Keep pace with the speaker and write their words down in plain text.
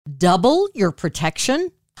Double your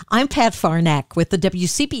protection? I'm Pat Farnack with the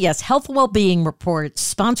WCBS Health and Wellbeing Report,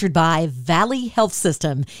 sponsored by Valley Health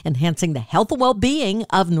System, enhancing the health and well-being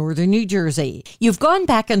of Northern New Jersey. You've gone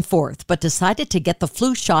back and forth, but decided to get the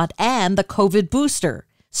flu shot and the COVID booster.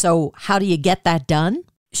 So how do you get that done?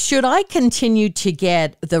 Should I continue to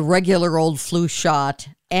get the regular old flu shot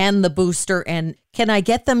and the booster, and can I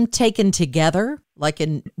get them taken together, like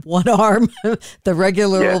in one arm, the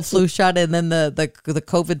regular old flu shot and then the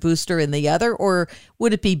COVID booster in the other? Or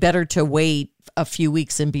would it be better to wait a few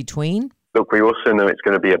weeks in between? Look, we also know it's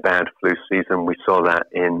going to be a bad flu season. We saw that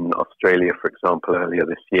in Australia, for example, earlier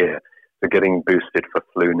this year. So getting boosted for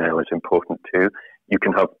flu now is important too. You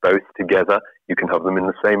can have both together. You can have them in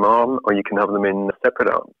the same arm, or you can have them in a separate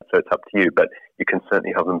arm. So it's up to you, but you can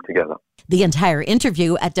certainly have them together. The entire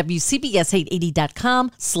interview at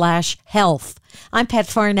WCBS880.com/health. I'm Pat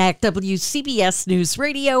Farnack, WCBS News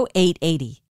Radio 880.